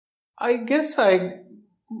I guess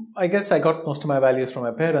I got most of my values from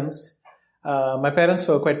my parents. My parents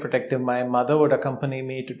were quite protective. My mother would accompany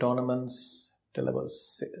me to tournaments till I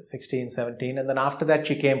was 16, 17. And then after that,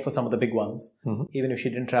 she came for some of the big ones, even if she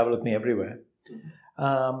didn't travel with me everywhere.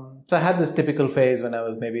 So I had this typical phase when I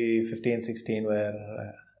was maybe 15, 16, where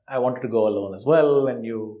I wanted to go alone as well. And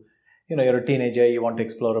you're a teenager, you want to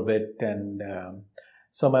explore a bit. And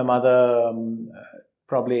so my mother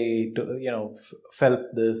probably,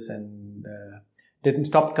 felt this and didn't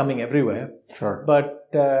stop coming everywhere. Sure.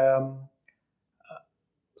 But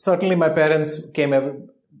certainly my parents came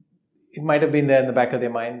it might have been there in the back of their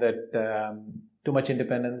mind that too much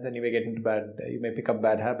independence and you may get into you may pick up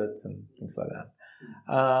bad habits and things like that.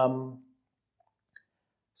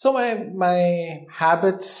 So my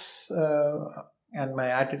habits and my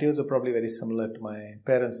attitudes are probably very similar to my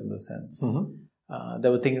parents in the sense.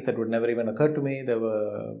 There were things that would never even occur to me. There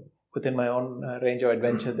were within my own range of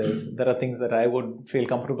adventure. There are things that I would feel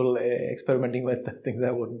comfortable experimenting with, things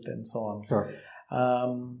I wouldn't, and so on. Sure.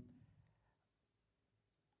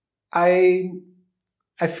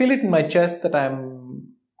 I feel it in my chest that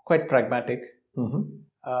I'm quite pragmatic, and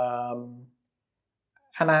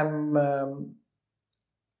I'm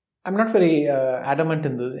not very adamant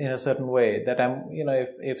in a certain way that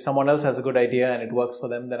if someone else has a good idea and it works for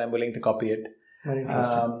them, then I'm willing to copy it. Very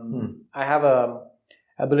interesting. I have a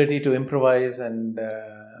ability to improvise, and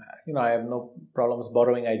I have no problems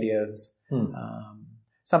borrowing ideas.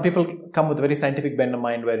 Some people come with a very scientific bent of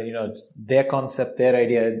mind where it's their concept, their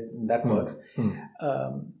idea that works.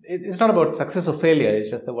 It's not about success or failure. It's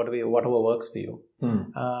just that whatever works for you.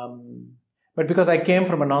 But because I came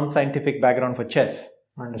from a non-scientific background for chess,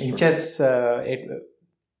 Understood. in chess,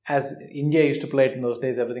 as India used to play it in those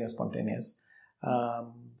days, everything was spontaneous.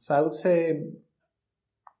 So I would say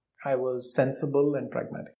I was sensible and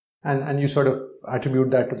pragmatic. And you sort of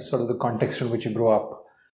attribute that to sort of the context in which you grew up.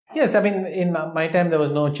 Yes, I mean, in my time, there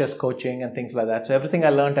was no chess coaching and things like that. So everything I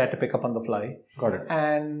learned, I had to pick up on the fly. Got it.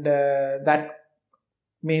 And that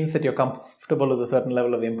means that you're comfortable with a certain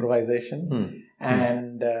level of improvisation.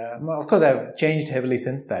 And of course, I've changed heavily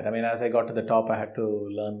since that. I mean, as I got to the top, I had to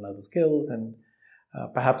learn other skills. And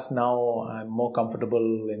perhaps now I'm more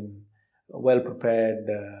comfortable in well-prepared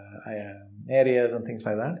areas and things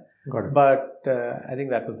like that. Got it. But I think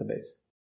that was the base.